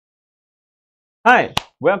Hi,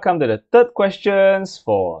 welcome to the third questions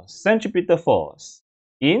for centripetal force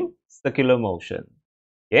in circular motion.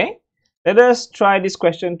 Okay, let us try this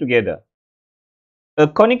question together. A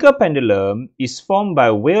conical pendulum is formed by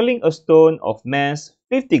whirling a stone of mass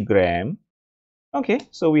 50 gram. Okay,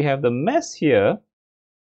 so we have the mass here.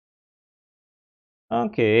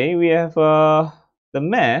 Okay, we have the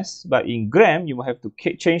mass, but in gram, you will have to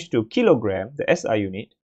change to kilogram, the SI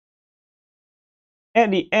unit. At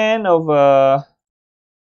the end of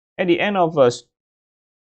a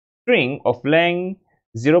string of length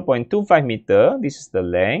 0.25 meter, this is the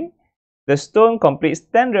length, the stone completes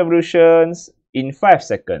 10 revolutions in 5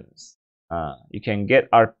 seconds. You can get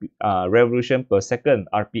revolution per second,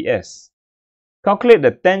 RPS. Calculate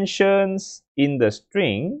the tensions in the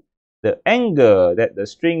string, the angle that the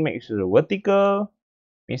string makes to the vertical,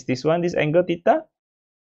 means this one, this angle theta,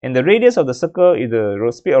 and the radius of the circle is the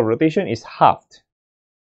speed of rotation is halved.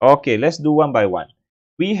 Okay, let's do one by one.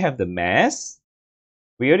 We have the mass.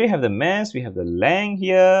 We already have the mass. We have the length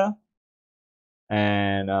here.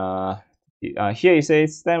 And here it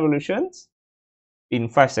says 10 revolutions in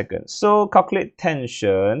 5 seconds. So calculate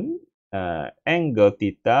tension, angle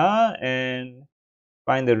theta, and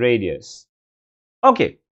find the radius.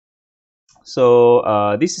 Okay.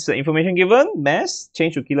 So this is the information given. Mass,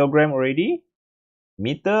 change to kilogram already.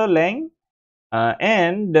 Meter, length.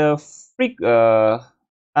 And the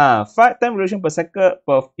 10 revolution per second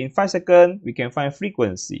in 5 seconds, we can find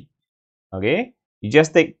frequency. Okay, you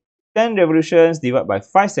just take 10 revolutions divided by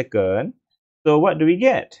 5 seconds. So what do we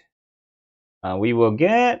get? We will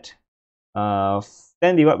get 10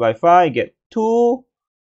 divided by 5, get 2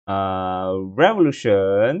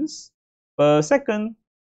 revolutions per second.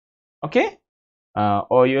 Okay,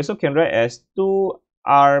 or you also can write as 2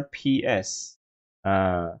 RPS.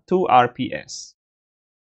 2 RPS.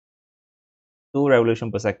 2 revolution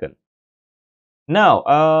per second. Now,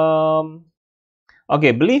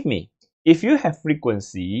 okay, believe me, if you have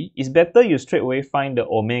frequency, it's better you straight away find the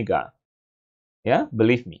omega. Yeah,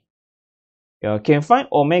 believe me. You can find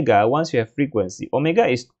omega once you have frequency. Omega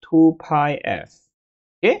is 2 pi f.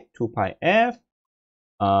 Okay, 2 pi f.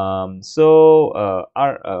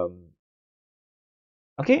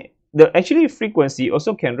 Okay, the actually frequency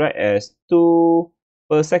also can write as 2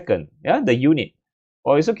 per second. Yeah, the unit.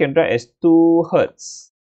 Or also can write as 2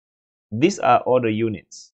 hertz. These are all the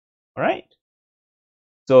units. All right.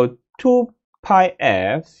 So 2 pi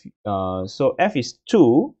f. So f is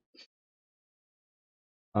 2.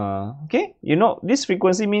 Okay, you know this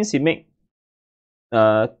frequency means you make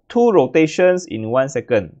 2 rotations in 1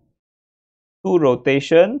 second. 2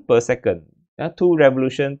 rotation per second. 2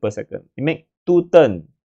 revolution per second. You make 2 turn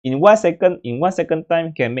in 1 second. In 1 second time,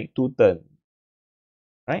 you can make 2 turn.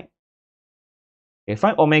 Right? Okay,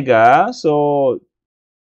 find omega. So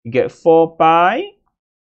you get 4 pi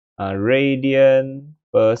radian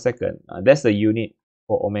per second. That's the unit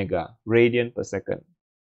for omega. Radian per second.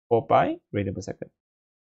 4 pi radian per second.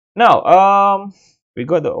 Now, we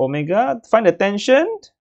got the omega. Find the tension.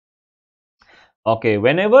 Okay,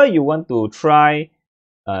 whenever you want to try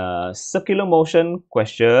a circular motion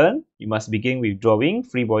question, you must begin with drawing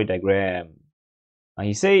free body diagram.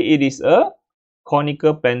 He say it is a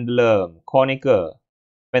conical pendulum. Conical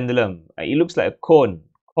pendulum. It looks like a cone.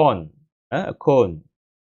 A cone.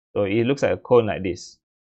 So it looks like a cone like this.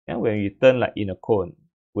 Yeah, when you turn like in a cone,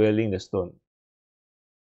 whirling the stone.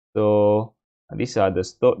 So these are the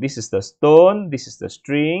stone. This is the stone. This is the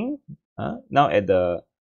string. Now at the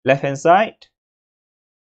left hand side.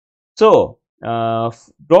 So draw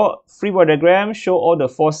free body diagram. Show all the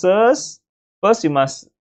forces. First, you must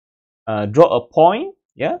draw a point.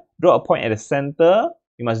 Yeah, draw a point at the center.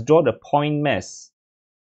 You must draw the point mass.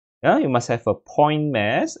 Yeah, you must have a point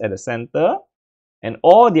mass at the center, and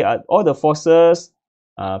all the forces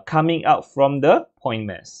coming out from the point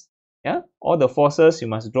mass. Yeah, all the forces you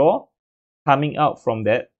must draw coming out from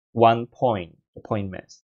that one point, the point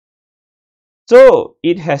mass. So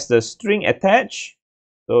it has the string attached.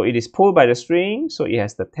 So it is pulled by the string. So it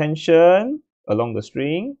has the tension along the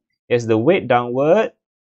string. It has the weight downward.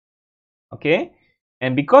 Okay.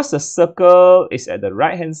 And because the circle is at the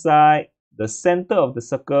right hand side, the center of the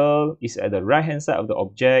circle is at the right hand side of the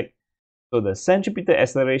object. So the centripetal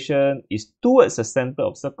acceleration is towards the center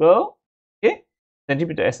of circle. Okay.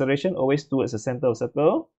 Centripetal acceleration always towards the center of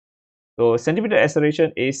circle. So centripetal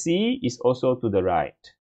acceleration AC is also to the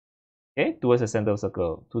right. Okay, towards the center of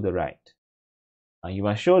circle, to the right. You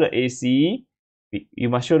must show the AC. You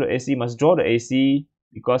must show the AC. You must draw the AC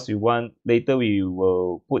because we want later we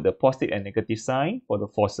will put the positive and negative sign for the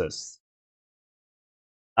forces.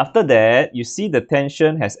 After that, you see the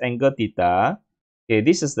tension has angle theta. Okay,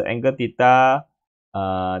 this is the angle theta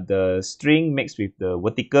the string mixed with the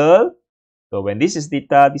vertical. So when this is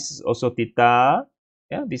theta, this is also theta.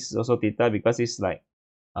 Yeah, this is also theta because it's like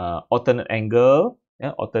alternate angle.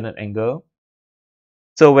 Yeah, alternate angle.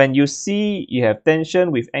 So when you see you have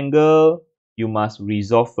tension with angle, you must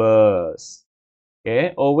resolve first.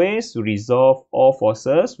 Okay, always resolve all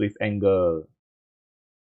forces with angle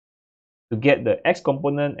to get the x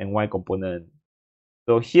component and y component.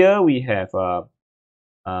 So here we have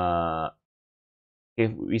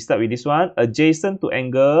if we start with this one, adjacent to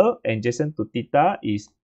angle, adjacent to theta is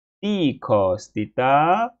t cos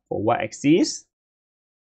theta for y-axis.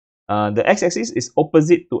 The x-axis is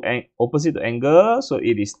opposite to angle, so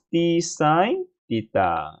it is t sine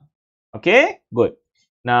theta. Okay, good.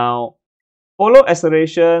 Now follow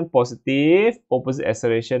acceleration positive, opposite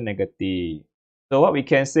acceleration negative. So what we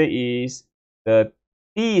can say is the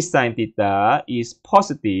t sine theta is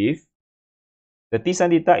positive. The t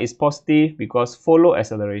sine theta is positive because follow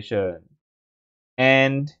acceleration.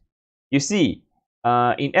 And you see,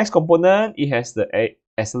 in x component, it has the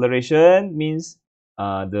acceleration, means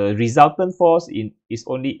the resultant force is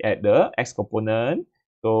only at the x component.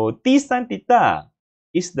 So t sine theta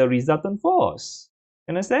is the resultant force.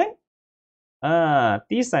 Understand?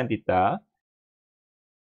 T sine theta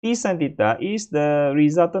is the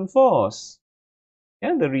resultant force.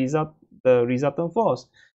 Yeah, the resultant force.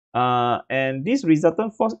 And this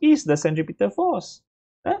resultant force is the centripetal force.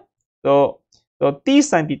 So T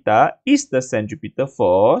sine theta is the centripetal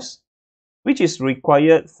force which is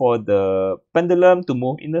required for the pendulum to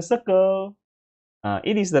move in a circle.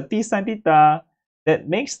 It is the T sine theta that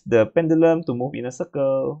makes the pendulum to move in a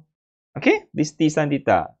circle. Okay, this T sine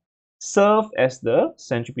theta serves as the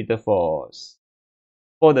centripetal force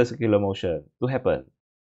for the circular motion to happen.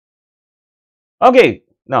 Okay,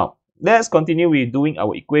 now let's continue with doing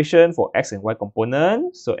our equation for x and y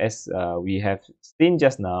component. So as we have seen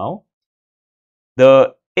just now,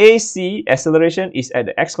 the AC acceleration is at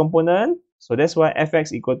the x component. So that's why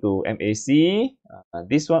Fx equal to MAC.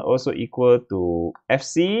 This one also equal to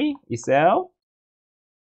FC itself.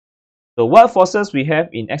 So what forces we have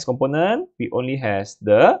in x component? We only has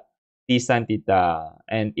the T sine theta.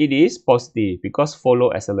 And it is positive because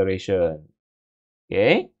follow acceleration.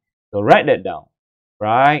 Okay, so write that down.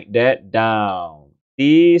 Write that down.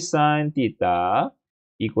 T sine theta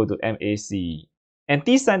equal to MAC. And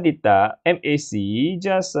T sine theta, MAC,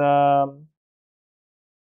 just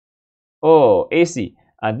AC.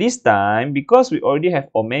 This time, because we already have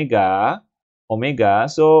omega,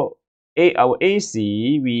 so our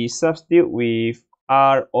AC, we substitute with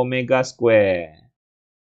R omega square.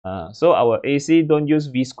 So our AC don't use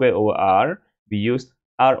V square over R, we use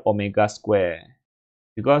R omega square.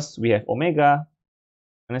 Because we have omega.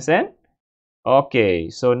 Understand? Okay,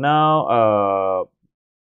 so now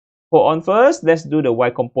for on first, let's do the y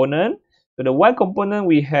component. So the y component,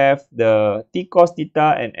 we have the t cos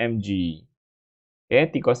theta and mg. Okay,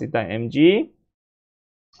 t cos theta and mg.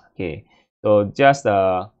 Okay, so just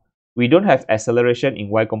we don't have acceleration in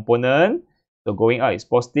y component. So going up is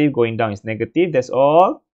positive, going down is negative. That's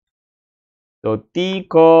all. So t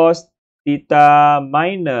cos theta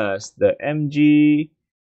minus the mg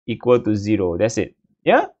equal to 0. That's it.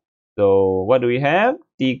 Yeah. So what do we have?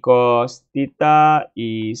 T cos theta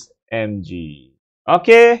is mg.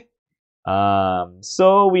 Okay.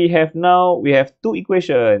 So we have two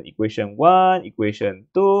equations. Equation 1, equation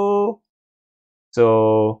 2.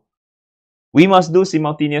 So we must do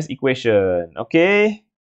simultaneous equation. Okay.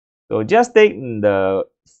 So just take the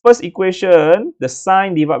first equation, the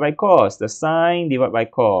sine divided by cos. The sine divided by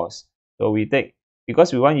cos. So we take,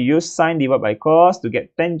 because we want to use sine divided by cos to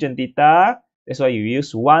get tangent theta. That's why you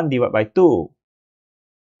use 1 divided by 2.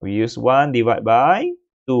 We use 1 divided by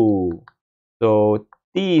 2. So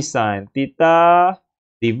t sine theta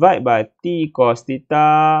divided by t cos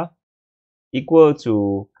theta equal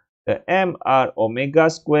to the mr omega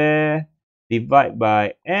square divided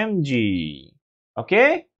by mg.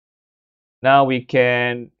 Okay? Now we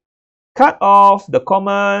can cut off the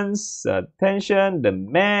commons, tension, the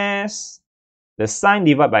mass, the sine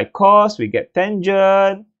divided by cos, we get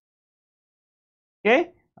tangent.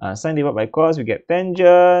 Okay, sine divided by cos, we get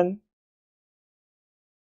tangent.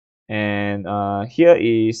 And here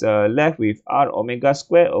is left with r omega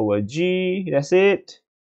square over g. That's it.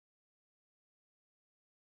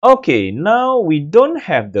 Okay, now we don't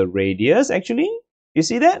have the radius actually. You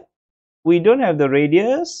see that? We don't have the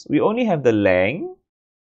radius. We only have the length.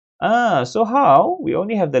 So how? We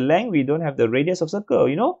only have the length. We don't have the radius of circle.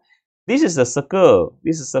 You know, this is a circle.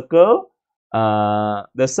 This is a circle.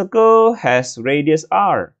 The circle has radius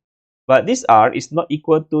r. But this r is not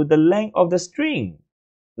equal to the length of the string.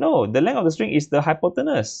 No, the length of the string is the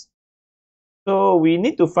hypotenuse. So we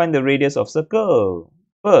need to find the radius of circle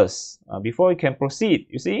first before we can proceed.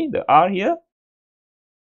 You see the R here?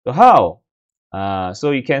 So how?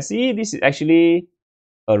 So you can see this is actually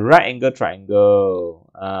a right angle triangle,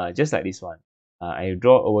 just like this one. I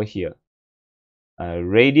draw over here.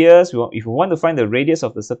 Radius, if we want to find the radius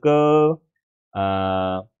of the circle,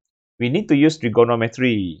 we need to use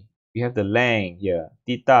trigonometry. We have the length here,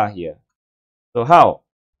 theta here. So how?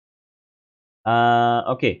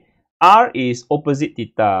 Okay, R is opposite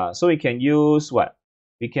theta. So we can use what?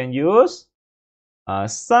 We can use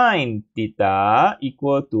sine theta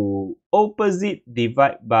equal to opposite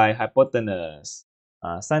divided by hypotenuse.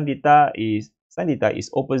 Sine theta is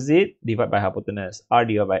opposite divided by hypotenuse. R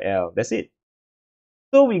divided by L. That's it.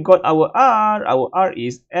 So we got our R. Our R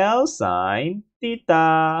is L sine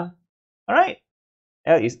theta. All right.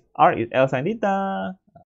 R is L sine theta.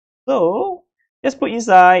 So just put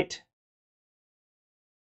inside.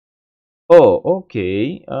 Oh,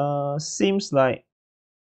 okay. Seems like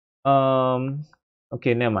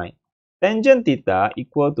okay, never mind. Tangent theta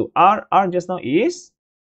equal to R. R just now is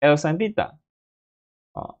L sine theta.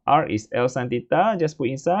 R is L sine theta. Just put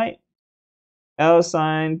inside. L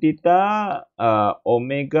sine theta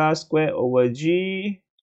omega square over G.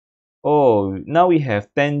 Oh, now we have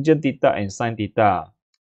tangent theta and sine theta.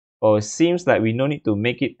 Oh, it seems like we no need to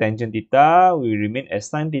make it tangent theta. We remain as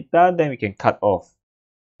sine theta. Then we can cut off.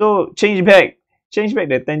 So change back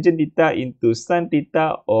the tangent theta into sine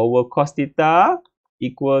theta over cos theta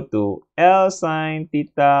equal to L sine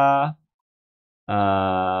theta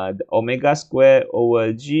the omega square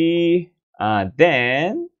over G.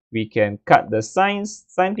 Then we can cut the sine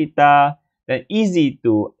theta. Then easy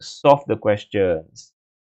to solve the questions.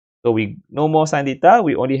 So we no more sine theta.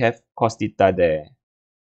 We only have cos theta there.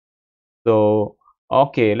 So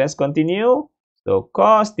okay, let's continue. So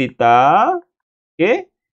cos theta. Okay.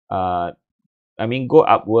 I mean go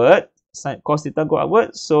upward. Sin cos theta go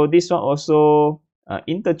upward. So this one also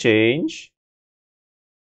interchange.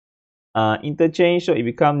 Interchange, so it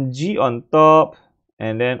becomes G on top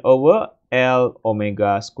and then over L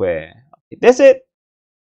omega square. Okay, that's it.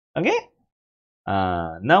 Okay.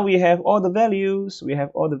 Now we have all the values. We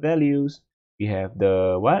have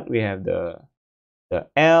the what? We have the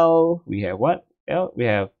L. We have what? L. We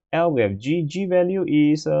have L. We have G. G value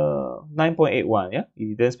is 9.81. Yeah,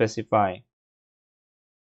 it didn't specify.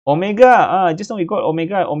 Omega. Just now we got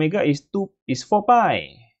omega. Omega is 4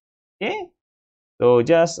 pi. Okay. So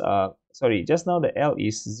just just now the L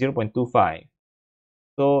is 0.25.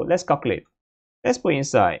 So let's calculate. Let's put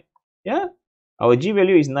inside. Yeah. Our G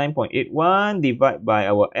value is 9.81 divided by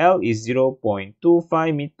our L is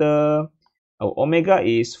 0.25 meter. Our omega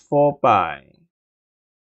is 4 pi.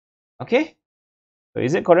 Okay. So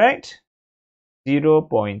is it correct?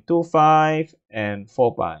 0.25 and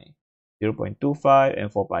 4 pi. 0.25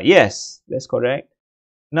 and 4 pi. Yes, that's correct.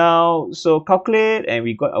 Now, so calculate and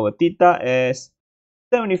we got our theta as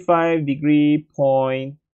 75 degree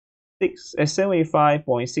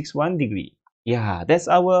 75.61 degree. Yeah, that's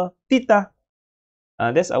our theta.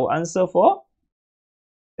 That's our answer for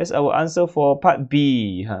part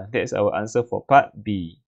B. That's our answer for part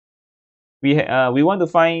B. We want to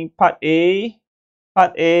find part A.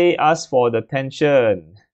 Part A asks for the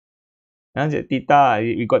tension. The theta,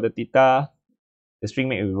 we got the theta. The string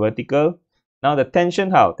made with vertical. Now the tension,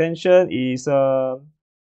 how? Tension is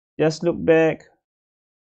just look back.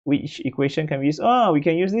 Which equation can we use? Oh, we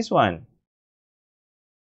can use this one.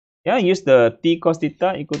 Yeah, use the T cos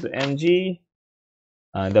theta equal to mg.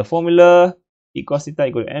 The formula T cos theta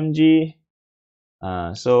equal to mg.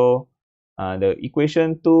 The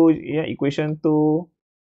equation 2, yeah, equation 2,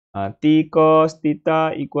 T cos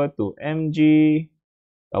theta equal to mg.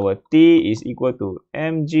 Our T is equal to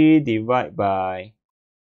mg divided by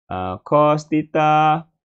cos theta.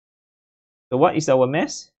 So what is our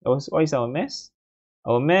mass? What is our mass?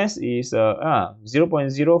 Our mass is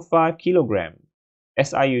 0.05 kilogram.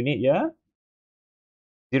 SI unit, yeah?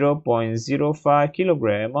 0.05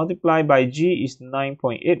 kilogram multiplied by G is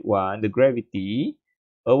 9.81, the gravity.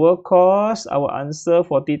 Over cos, our answer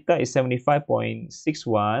for theta is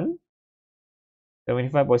 75.61.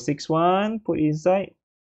 75.61, put inside.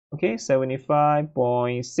 Okay,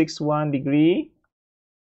 75.61 degree.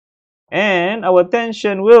 And our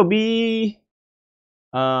tension will be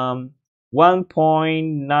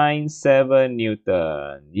 1.97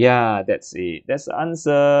 Newton. Yeah, that's it. That's the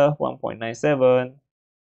answer, 1.97.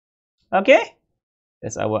 Okay,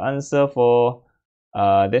 that's our answer for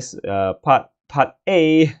this part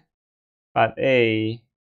A. Part A.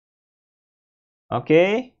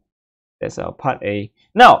 Okay, that's our part A.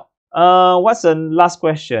 Now, What's the last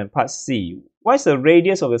question? Part C. What is the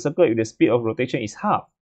radius of the circle if the speed of rotation is half?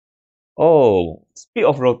 Oh, speed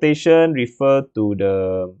of rotation refer to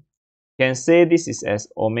the, can say this is as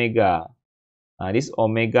omega. This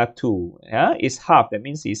omega 2 is half. That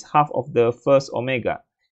means it's half of the first omega.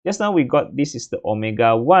 Just now we got this is the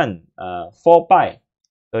omega 1, 4 pi.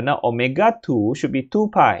 So now omega 2 should be 2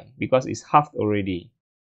 pi because it's halved already.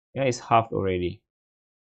 Yeah, it's halved already.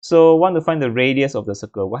 So want to find the radius of the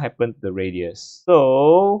circle. What happened to the radius?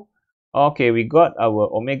 So, okay, we got our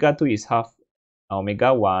omega 2 is half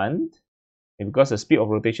omega 1. And because the speed of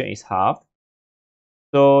rotation is half.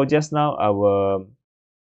 So just now our,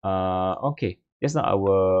 just now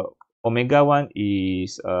our omega 1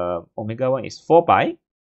 is 4 pi.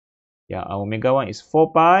 Yeah, our omega 1 is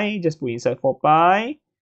 4 pi. Just put inside 4 pi.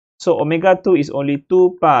 So omega 2 is only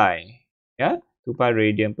 2 pi. Yeah, 2 pi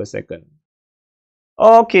radian per second.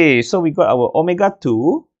 Okay, so we got our omega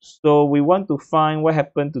 2. So we want to find what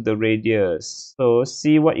happened to the radius. So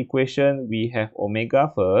see what equation we have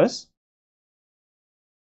omega first.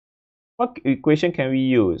 What equation can we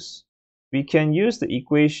use? We can use the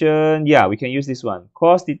equation, yeah, we can use this one.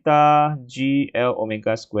 Cos theta g L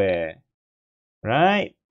omega square.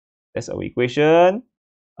 Right? That's our equation.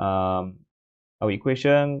 Our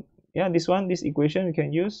equation, yeah, this equation we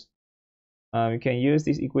can use. We can use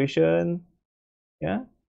this equation. Yeah,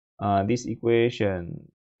 this equation.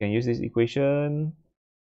 You can use this equation.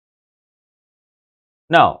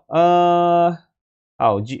 Now,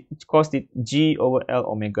 cos g over L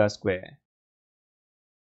omega square.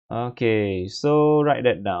 Okay, so write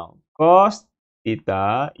that down. Cos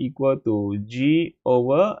theta equal to g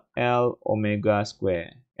over L omega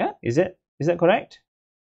square. Yeah, is that correct?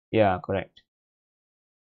 Yeah, correct.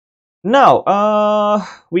 Now,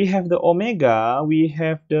 we have the omega, we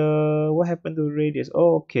have the, what happened to the radius?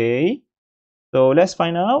 Oh, okay. So let's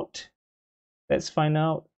find out.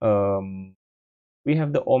 We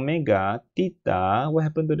have the omega, theta. What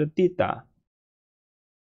happened to the theta?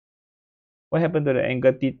 What happened to the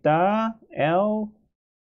angle theta? L.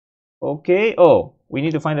 Okay. Oh, we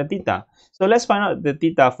need to find the theta. So let's find out the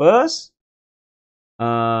theta first.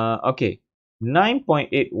 Okay.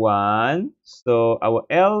 9.81. So our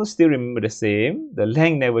L still remember the same. The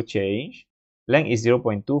length never changed. Length is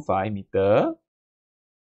 0.25 meter.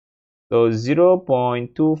 So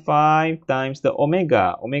 0.25 times the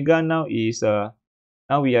omega. Omega now is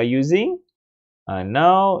now we are using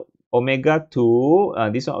now omega 2.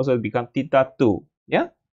 This one also become theta 2. Yeah.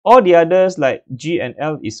 All the others like G and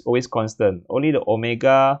L is always constant. Only the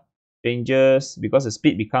omega changes because the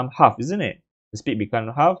speed become half, isn't it? The speed become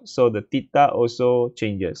half, so the theta also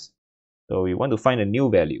changes. So we want to find a new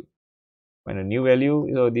value. Find a new value.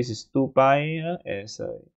 So this is 2 pi as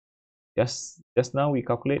just now we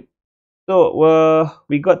calculate. So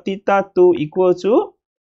we got theta 2 equal to,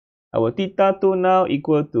 our theta 2 now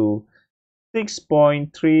equal to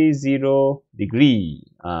 6.30 degree.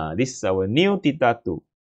 This is our new theta 2.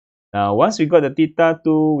 Now, once we got the theta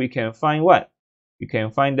 2, we can find what? We can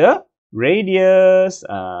find the radius.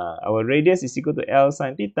 Our radius is equal to L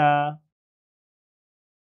sine theta.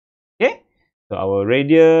 Okay? So, our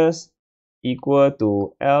radius equal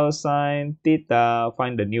to L sine theta.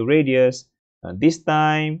 Find the new radius. This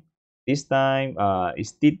time is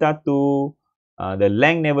theta 2. The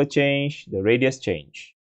length never change. The radius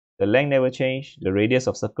change. The length never change. The radius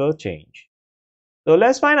of circle change. So,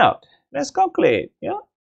 let's find out. Let's calculate. Yeah.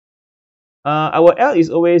 Our L is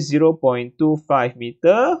always 0.25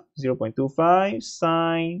 meter, 0.25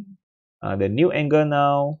 sine the new angle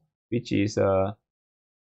now, which is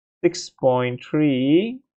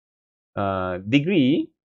 6.3 degree.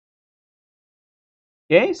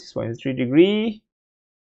 Okay, 6.3 degree.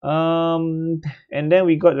 And then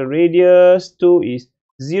we got the radius 2 is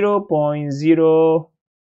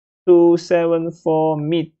 0.0274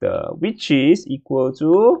 meter, which is equal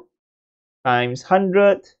to times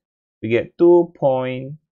 100. We get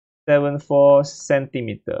 2.74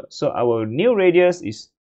 centimeter. So our new radius is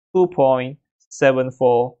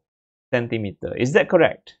 2.74 centimeter. Is that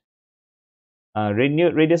correct?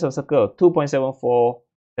 Radius of circle 2.74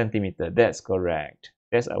 centimeter. That's correct.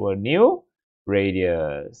 That's our new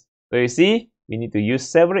radius. So you see, we need to use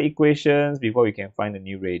several equations before we can find the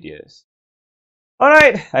new radius.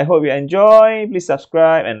 Alright, I hope you enjoy. Please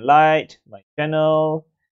subscribe and like my channel.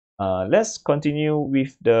 Let's continue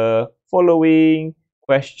with the following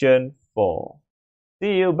question 4.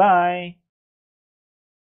 See you. Bye.